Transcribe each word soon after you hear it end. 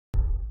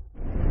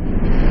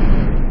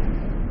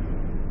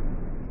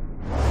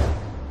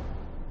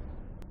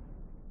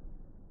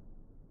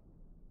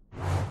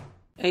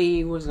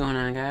Hey, what's going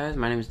on, guys?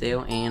 My name is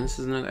Dale, and this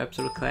is another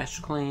episode of Clash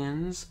of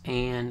Clans.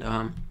 And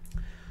I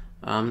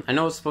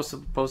know I was supposed to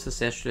post this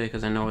yesterday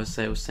because I know I was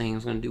saying I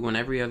was going to do one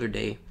every other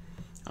day.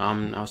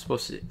 I was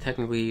supposed to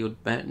technically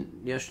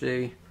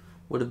yesterday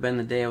would have been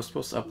the day I was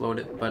supposed to upload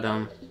it, but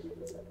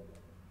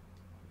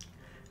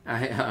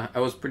I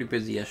was pretty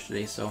busy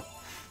yesterday, so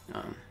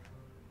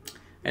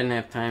I didn't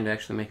have time to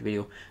actually make a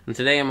video. And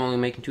today I'm only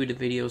making two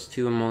videos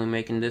too. I'm only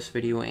making this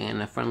video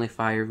and a Friendly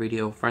Fire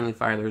video. Friendly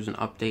Fire, there's an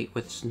update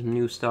with some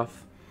new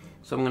stuff.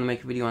 So I'm going to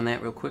make a video on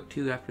that real quick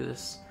too after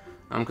this.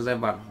 Because I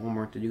have a lot of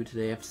homework to do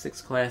today. I have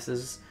 6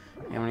 classes.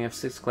 And when you have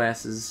 6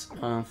 classes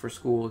for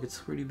school, it gets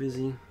pretty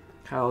busy.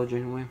 College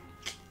anyway.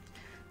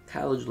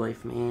 College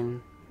life,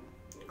 man.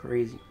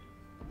 Crazy.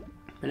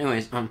 But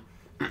anyways,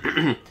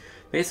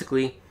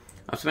 basically,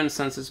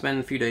 it's been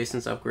a few days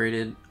since I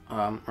upgraded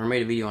or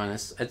made a video on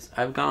this.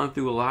 I've gone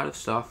through a lot of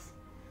stuff.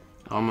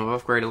 I've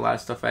upgraded a lot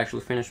of stuff. I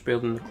actually finished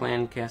building the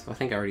clan castle. I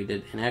think I already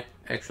did, and I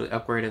actually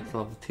upgraded to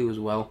level 2 as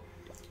well.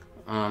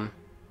 And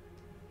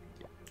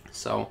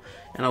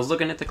I was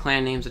looking at the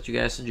clan names that you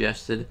guys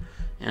suggested,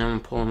 and I'm gonna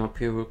pull them up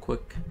here real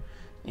quick,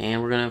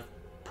 and we're gonna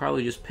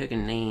probably just pick a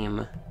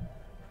name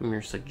from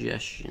your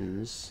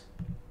suggestions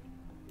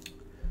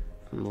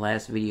from the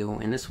last video.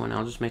 And this one,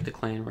 I'll just make the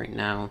clan right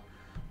now.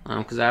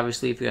 Because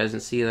obviously, if you guys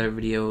didn't see other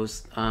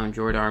videos,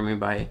 Droid Army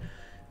by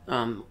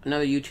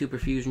another YouTuber,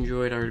 Fusion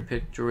Droid, I already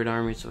picked Droid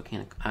Army, so I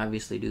can't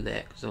obviously do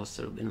that because else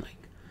it would have been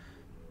like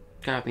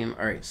copy them.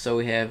 Alright, so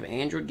we have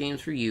Android Games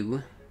for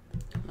You.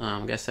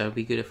 I guess that would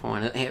be good if I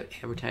want to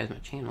advertise my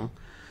channel.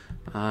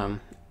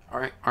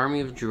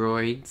 Army of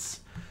Droids,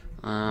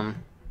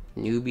 Newbie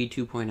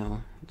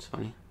 2.0. It's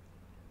funny.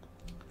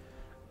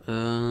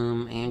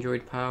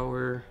 Android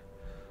Power,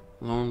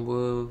 Lone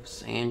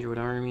Wolves, Android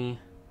Army.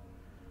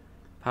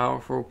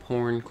 Powerful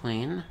Porn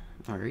Clan.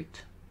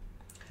 Alright.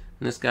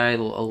 And this guy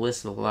will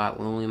list a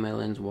lot. Lonely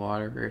Melons,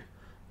 Water,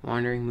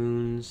 Wandering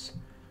Moons,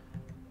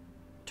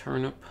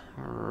 Turnip,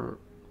 or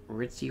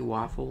Ritzy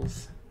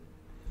Waffles,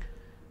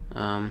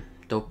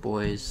 Dope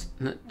Boys,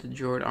 the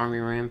Droid Army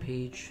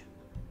Rampage.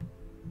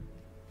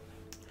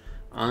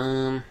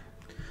 So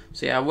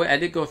yeah, I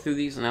did go through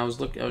these, and I was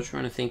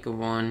trying to think of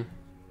one.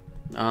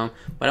 But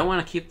I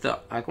want to keep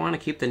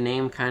the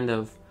name kind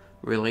of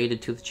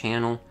related to the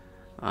channel.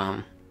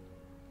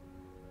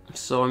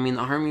 So, I mean,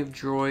 the Army of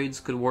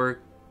Droids could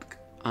work,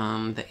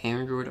 the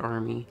Android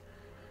Army,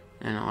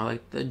 and I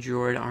like the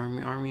Droid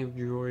Army, Army of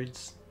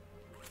Droids.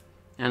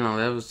 I don't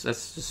know, that's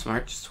just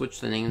smart, just switch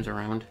the names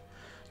around.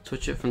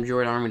 Switch it from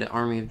Droid Army to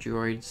Army of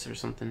Droids or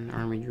something,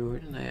 Army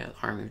Droid, yeah,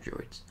 Army of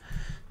Droids.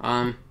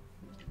 I'm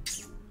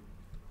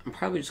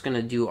probably just going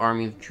to do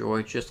Army of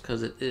Droids just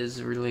because it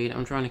is related.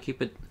 I'm trying to keep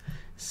it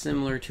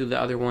similar to the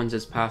other ones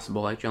as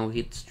possible, like Jungle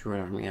Heat's Droid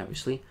Army,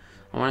 obviously.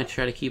 I want to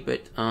try to keep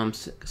it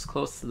as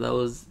close to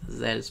those as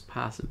that is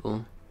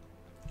possible.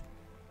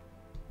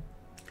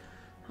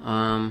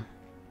 So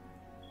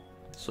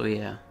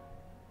yeah,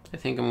 I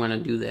think I'm gonna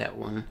do that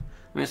one. I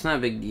mean, it's not a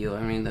big deal.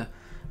 I mean, the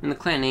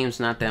clan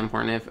name's not that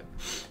important.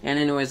 And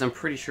anyways, I'm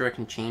pretty sure I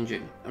can change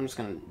it. I'm just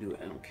gonna do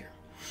it. I don't care.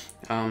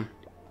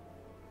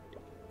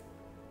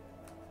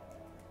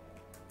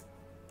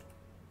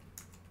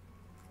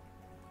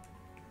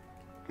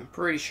 I'm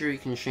pretty sure you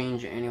can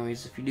change it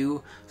anyways if you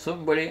do. So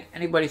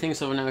anybody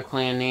thinks of another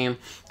clan name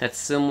that's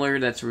similar,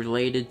 that's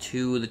related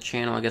to the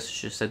channel, I guess I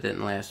should have said that in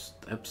the last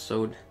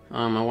episode.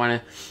 I want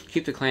to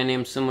keep the clan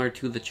name similar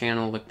to the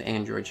channel, like the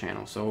Android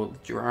channel. So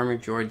your Army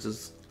of Droids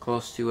is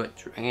close to it,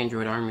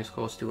 Android Army is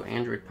close to it,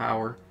 Android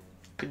Power.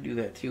 Could do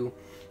that too.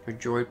 Or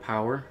Droid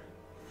Power.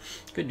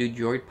 Could do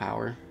Droid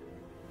Power.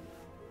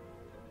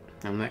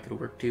 That could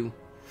work too.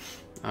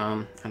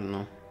 I don't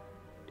know.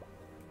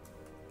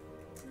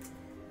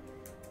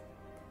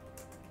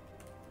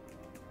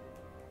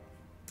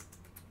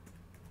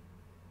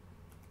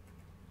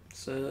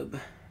 Subscribers.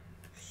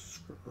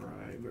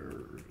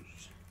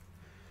 Is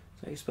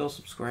that how you spell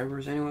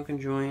subscribers? Anyone can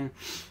join.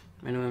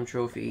 Minimum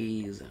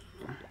trophies. I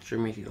don't know. Sure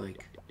make you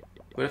like.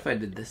 What if I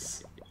did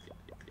this?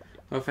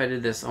 What if I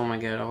did this? Oh my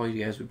god, all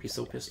you guys would be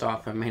so pissed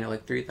off. I made it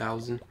like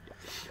 3,000.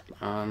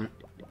 I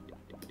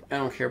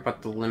don't care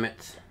about the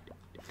limit.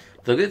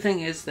 The good thing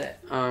is that,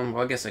 well,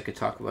 I guess I could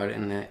talk about it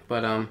in that,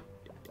 but,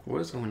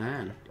 what is going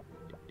on?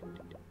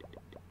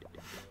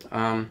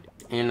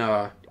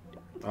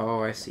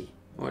 Oh, I see.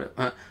 What?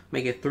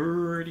 Make it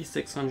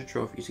 3,600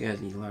 trophies. You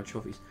guys need a lot of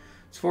trophies.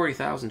 It's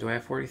 40,000. Do I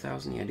have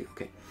 40,000? Yeah, I do.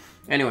 Okay.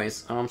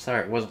 Anyways, I'm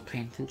sorry. I wasn't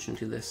paying attention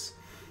to this.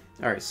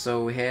 Alright,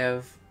 so we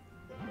have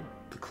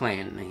the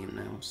clan name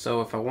now.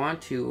 So if I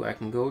want to, I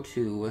can go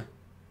to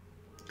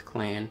the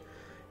clan,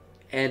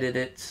 edit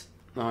it.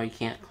 No, you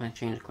can't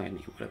change the clan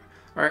name. Whatever.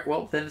 Alright,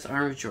 well, that is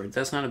Army of Droids.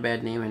 That's not a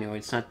bad name anyway.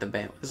 It's not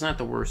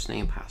the worst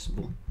name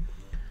possible.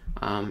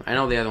 I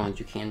know the other ones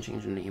you can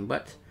change the name,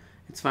 but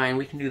it's fine,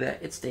 we can do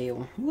that. It's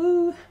Dale.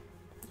 Woo!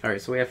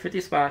 Alright, so we have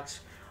 50 spots.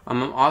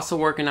 I'm also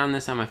working on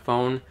this on my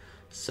phone,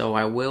 so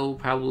I will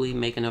probably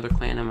make another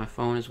clan on my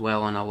phone as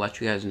well, and I'll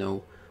let you guys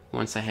know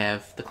once I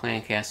have the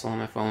clan castle on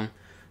my phone.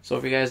 So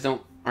if you guys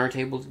don't aren't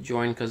able to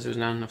join because there's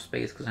not enough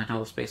space, because I know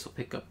the space will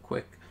pick up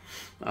quick.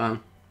 I'll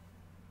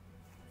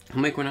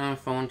make one on my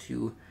phone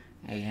too,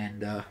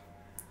 and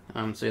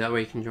so that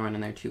way you can join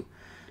in there too.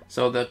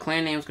 So the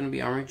clan name is going to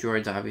be Army of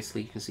Droids,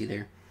 obviously, you can see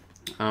there.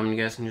 You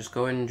guys can just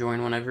go ahead and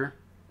join whenever.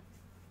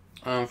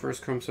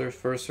 First come,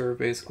 first serve,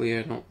 basically,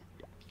 I don't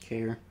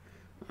care.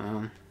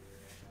 And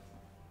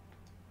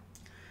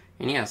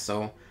yeah,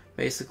 so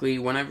basically,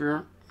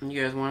 whenever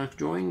you guys want to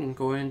join, you can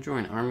go ahead and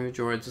join. Army of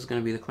Droids is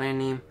going to be the clan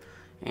name.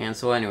 And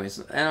so anyways,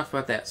 enough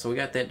about that. So we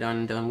got that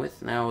done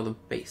with. Now the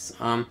base.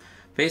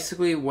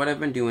 Basically, what I've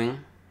been doing,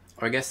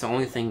 or I guess the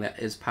only thing that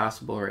is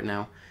possible right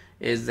now,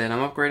 is that I'm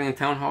upgrading the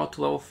Town Hall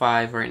to level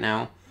 5 right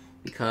now,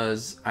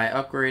 because I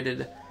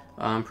upgraded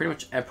pretty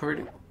much,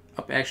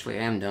 actually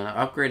I am done.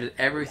 I upgraded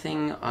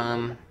everything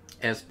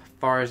as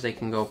far as they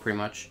can go, pretty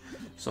much.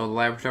 So the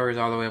laboratory is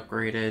all the way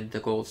upgraded,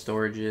 the gold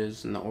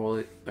storages and the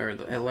oil, or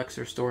the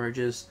elixir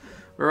storages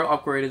are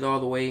upgraded all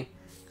the way.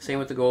 Same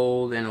with the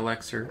gold and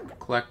elixir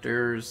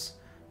collectors.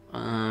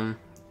 All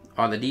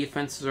the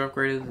defenses are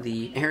upgraded.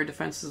 The air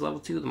defense is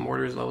level 2, the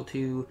mortar is level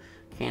 2,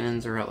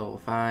 cannons are at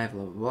level 5,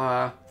 blah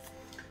blah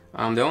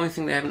blah. The only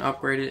thing they haven't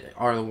upgraded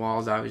are the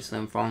walls. Obviously,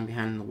 I'm falling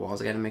behind the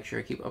walls. I gotta make sure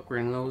I keep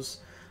upgrading those.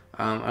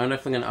 I'm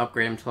definitely gonna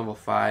upgrade them to level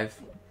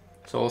 5.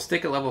 So I'll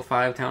stick at level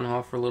 5 Town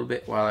Hall for a little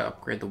bit while I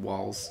upgrade the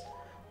walls.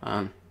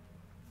 So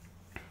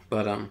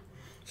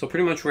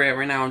pretty much where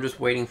right now I'm just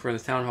waiting for the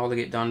Town Hall to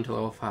get done to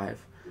level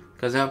 5.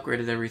 Because I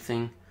upgraded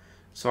everything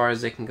as far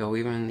as they can go.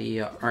 Even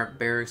the art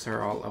barracks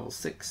are all level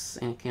 6,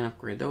 and you can't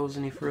upgrade those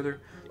any further.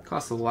 It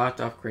costs a lot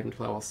to upgrade them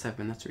to level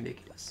 7. That's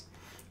ridiculous.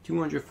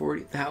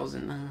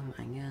 240,000. Oh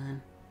my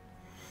god.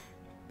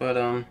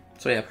 But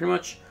so yeah, pretty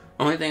much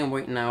the only thing I'm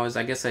waiting now is,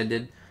 I guess I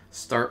did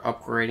start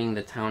upgrading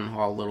the Town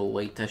Hall a little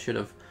late. I should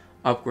have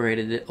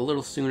upgraded it a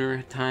little sooner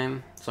in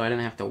time, so I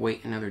didn't have to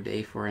wait another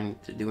day for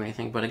it to do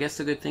anything. But I guess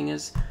the good thing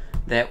is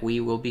that we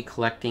will be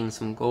collecting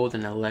some gold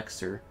and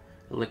elixir.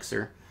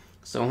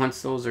 So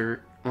once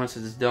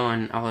it's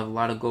done, I'll have a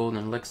lot of gold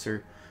and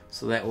elixir,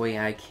 so that way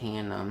I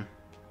can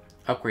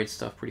upgrade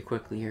stuff pretty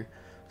quickly here.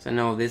 So I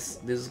know this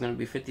is going to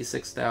be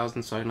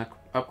 56,000, so I can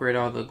upgrade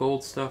all the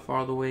gold stuff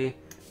all the way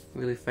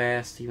really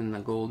fast, even the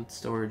gold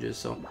storages.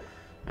 So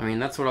I mean,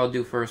 that's what I'll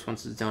do first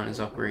once it's done, is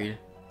upgrade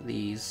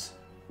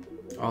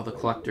all the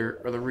collector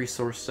or the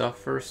resource stuff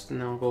first,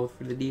 and then I'll go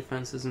for the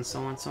defenses and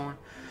so on and so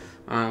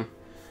on.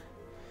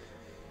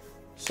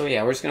 So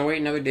yeah, we're just gonna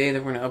wait another day.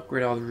 Then we're gonna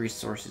upgrade all the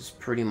resources,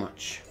 pretty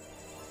much.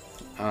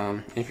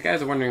 And if you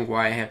guys are wondering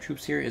why I have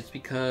troops here, it's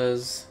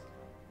because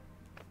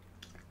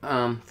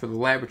for the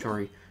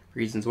laboratory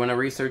reasons. When I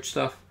research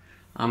stuff,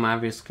 I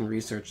obviously can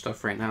research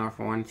stuff right now if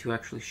I wanted to.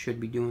 Actually, should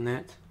be doing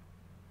that.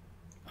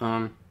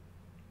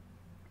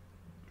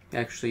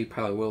 Actually,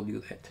 probably will do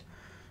that.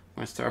 I'm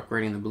gonna start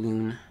upgrading the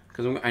balloon,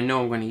 because I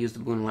know I'm going to use the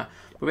balloon a lot.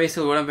 But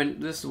basically,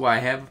 this is why I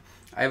have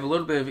a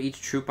little bit of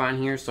each troop on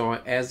here. So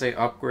as I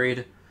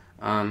upgrade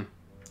in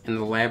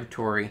the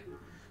laboratory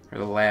or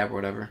the lab or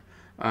whatever,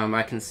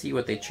 I can see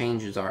what the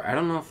changes are. I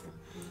don't know if,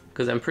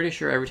 because I'm pretty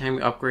sure every time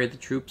you upgrade the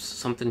troops,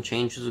 something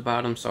changes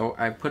about them. So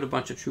I put a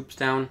bunch of troops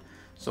down,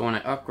 so when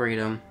I upgrade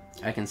them,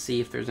 I can see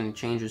if there's any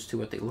changes to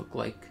what they look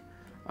like.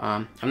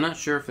 I'm not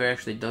sure if there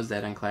actually does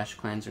that on Clash of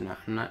Clans or not.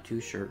 I'm not too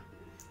sure.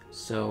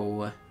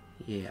 So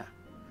yeah,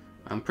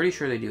 I'm pretty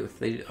sure they do. If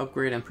they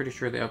upgrade, I'm pretty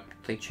sure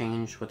they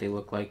change what they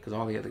look like, because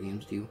all the other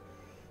games do.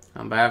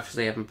 But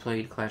obviously I haven't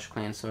played Clash of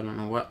Clans, so I don't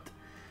know what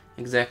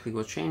exactly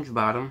will change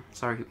about them.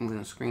 Sorry I keep moving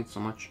the screen so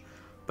much.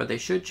 But they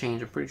should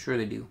change, I'm pretty sure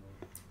they do.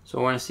 So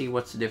I want to see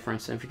what's the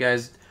difference. And if you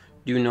guys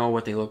do know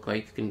what they look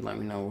like, you can let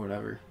me know,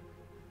 whatever.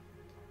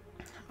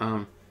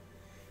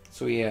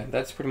 So yeah,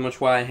 that's pretty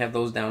much why I have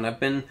those down. I've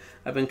been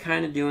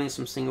kind of doing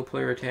some single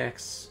player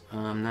attacks.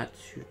 Not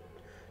too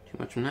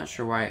much. I'm not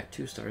sure why I have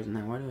 2 stars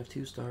now. Why do I have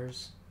 2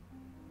 stars?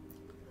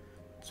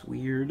 It's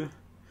weird.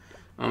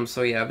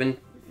 So yeah,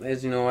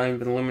 as you know, I've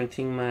been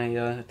limiting my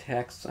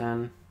attacks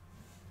on.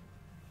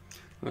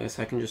 I guess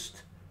I can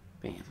just,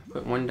 bam,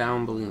 put one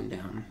down, balloon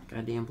down.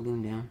 Goddamn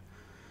balloon down.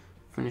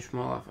 Finish them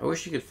all off. I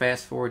wish you could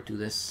fast forward to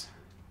this.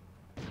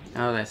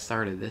 Now that I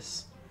started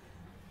this.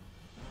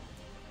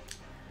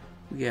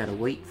 We gotta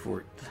wait for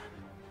it.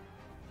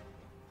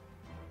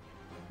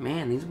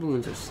 Man, these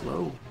balloons are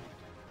slow.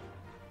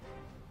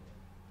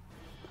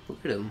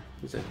 Look at them.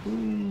 He's like,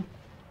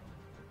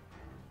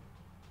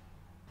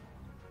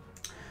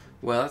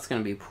 well, that's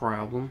gonna be a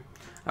problem.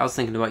 I was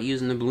thinking about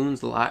using the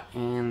balloons a lot,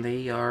 and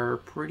they are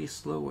pretty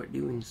slow at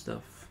doing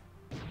stuff.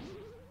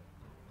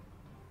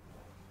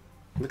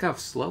 Look how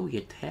slow he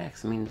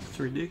attacks. I mean, it's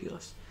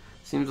ridiculous.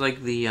 Seems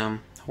like the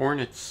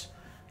Hornets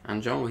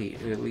on Jungle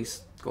Heat at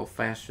least go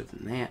faster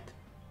than that.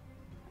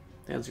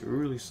 That's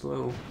really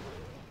slow.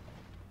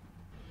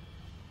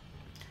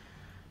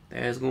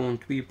 That is going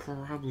to be a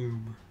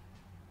problem.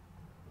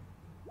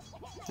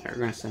 Alright, we're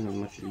going to send a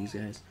bunch of these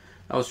guys.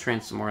 I was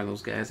trying some more of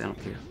those guys. I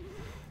don't care.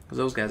 Because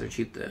those guys are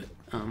cheap to...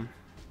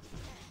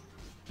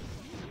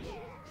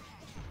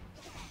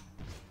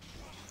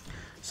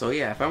 So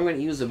yeah, if I'm going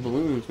to use the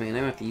balloons, man, I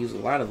have to use a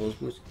lot of those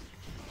balloons.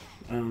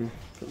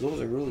 Because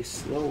those are really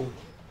slow.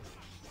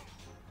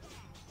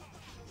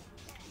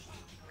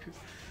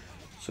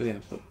 So yeah,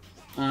 but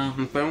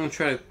I'm gonna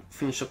try to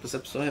finish up this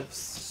episode. I have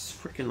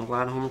freaking a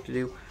lot of homework to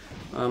do.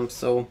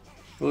 So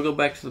we'll go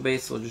back to the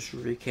base. So I'll just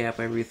recap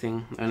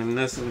everything. I mean,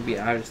 this is gonna be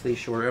obviously a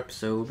shorter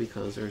episode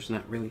because there's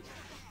not really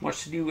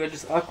much to do. I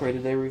just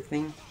upgraded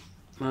everything.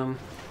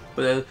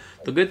 But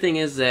the good thing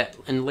is that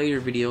in later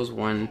videos,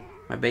 when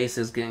my base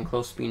is getting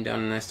close to being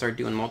done and I start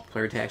doing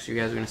multiplayer attacks, you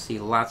guys are gonna see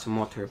lots of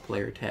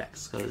multiplayer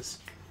attacks because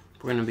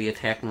we're gonna be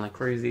attacking like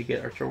crazy to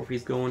get our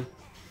trophies going.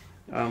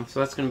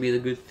 So that's gonna be the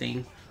good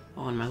thing.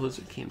 Oh, and my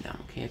lizard came down.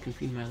 Okay, I can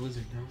feed my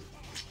lizard now.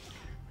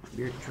 My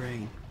bearded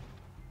dragon.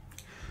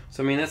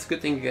 So, I mean, that's a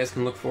good thing you guys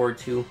can look forward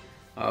to.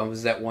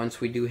 Is that once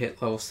we do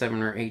hit level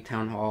 7 or 8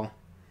 Town Hall,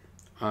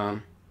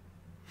 we're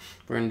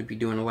going to be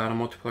doing a lot of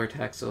multiplayer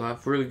attacks. So, I'll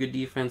have really good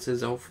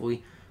defenses.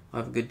 Hopefully,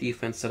 I'll have a good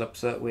defense set up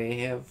so that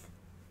way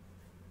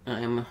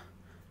I'm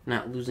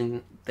not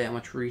losing that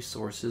much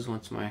resources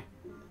once my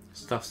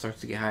stuff starts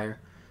to get higher.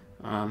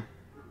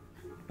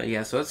 But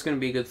yeah, so that's going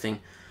to be a good thing.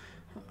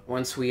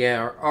 Once we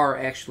are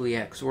actually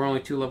at, because we're only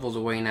 2 levels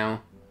away now,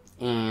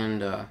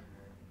 and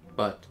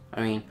but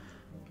I mean,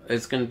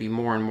 it's going to be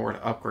more and more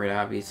to upgrade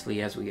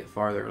obviously as we get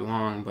farther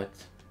along, but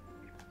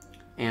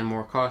and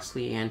more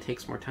costly and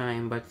takes more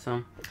time. But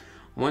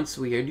once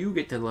we do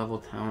get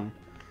to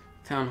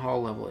town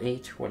hall level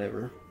 8,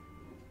 whatever,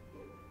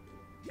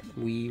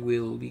 we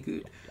will be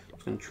good. I'm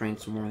going to train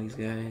some more of these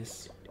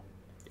guys.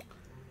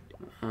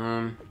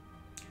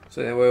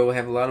 So that way we'll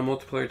have a lot of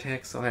multiplayer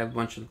attacks. I'll have a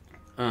bunch of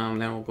then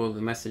we'll go to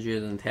the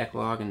messages and attack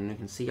log, and you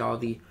can see all of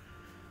the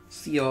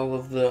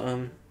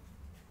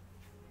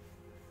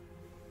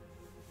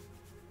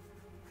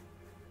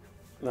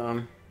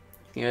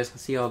you guys can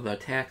see all the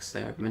attacks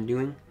that I've been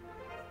doing.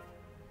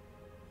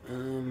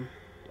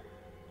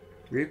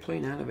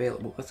 Replay not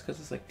available. That's because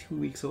it's like 2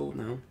 weeks old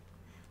now.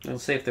 I'll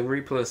say if the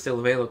replay is still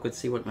available, I could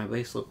see what my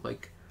base looked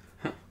like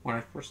when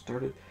I first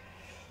started.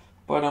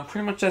 But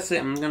pretty much that's it.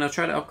 I'm gonna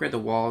try to upgrade the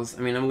walls.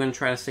 I mean, I'm gonna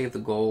try to save the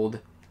gold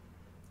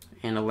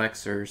and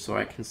elixir so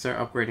I can start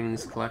upgrading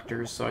these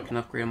collectors, so I can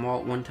upgrade them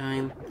all at one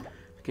time,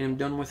 get them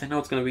done with. I know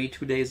it's going to be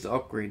 2 days to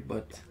upgrade,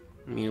 but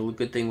I mean, the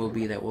good thing will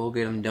be that we'll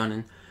get them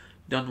done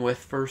with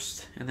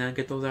first, and then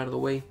get those out of the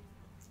way.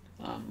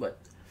 But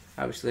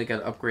obviously I got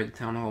to upgrade the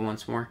town hall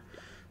once more.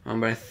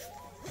 But I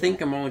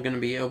think I'm only going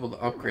to be able to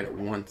upgrade it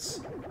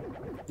once,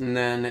 and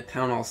then at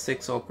town hall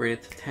 6 I'll upgrade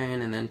it to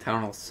 10, and then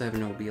town hall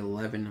 7 will be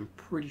 11. I'm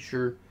pretty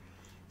sure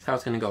that's how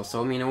it's going to go.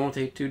 So I mean, it won't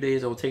take 2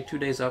 days. It will take 2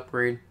 days to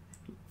upgrade.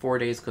 4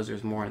 days because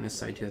there's more on this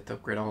side too. I have to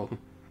upgrade all of them.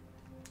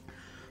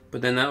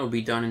 But then that will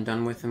be done and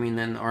done with. I mean,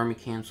 then the army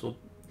camps will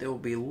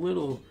be a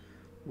little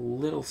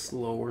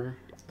slower.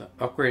 The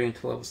upgrading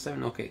to level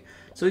 7. Okay,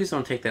 so these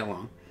don't take that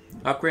long.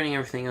 Upgrading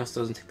everything else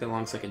doesn't take that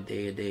long. It's like a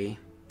day.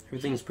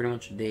 Everything's pretty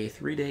much a day.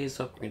 3 days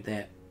to upgrade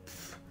that.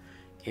 Pff,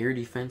 air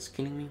defense,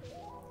 kidding me?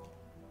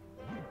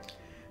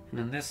 And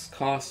then this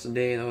costs a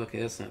day. Okay,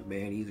 that's not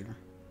bad either.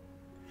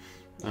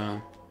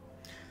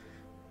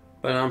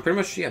 But pretty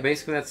much, yeah,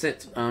 basically that's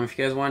it. If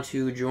you guys want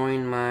to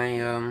join my,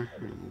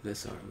 move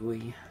this out of the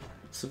way.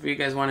 So if you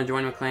guys want to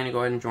join my clan,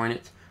 go ahead and join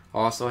it.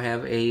 I'll also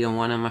have a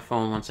one on my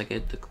phone once I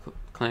get the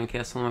clan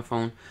castle on my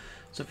phone.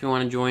 So if you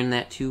want to join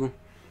that too,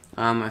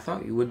 I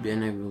thought you would be,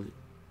 and I will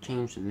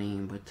change the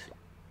name, but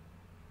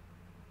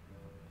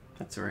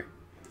that's alright.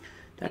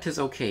 That is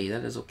okay,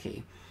 that is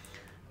okay.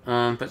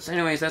 But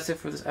anyways, that's it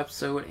for this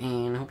episode,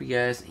 and I hope you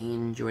guys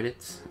enjoyed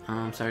it.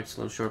 Sorry it's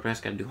a little short, but I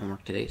just got to do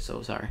homework today,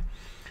 so sorry.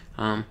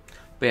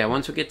 But yeah,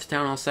 once we get to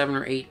Town Hall 7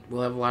 or 8,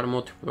 we'll have a lot of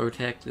multiplayer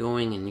attacks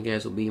going, and you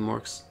guys will be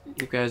more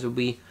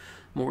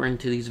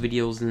into these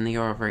videos than they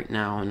are right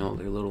now. I know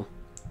they're a little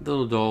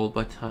dull,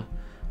 but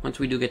once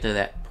we do get to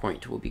that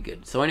point, we'll be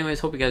good. So anyways,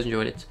 hope you guys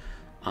enjoyed it.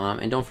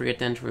 And don't forget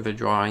to enter for the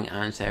drawing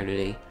on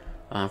Saturday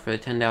for the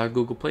 $10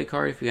 Google Play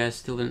card. If you guys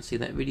still didn't see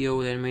that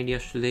video that I made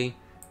yesterday,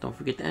 don't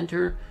forget to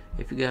enter.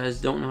 If you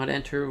guys don't know how to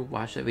enter,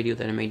 watch that video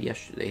that I made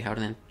yesterday,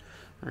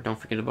 or don't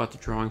forget about the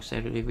drawing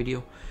Saturday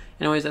video.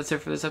 Anyways, that's it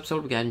for this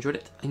episode. We guys enjoyed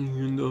it,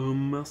 and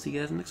I'll see you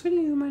guys in the next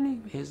video. My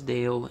name is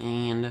Dale,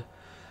 and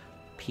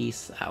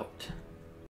peace out.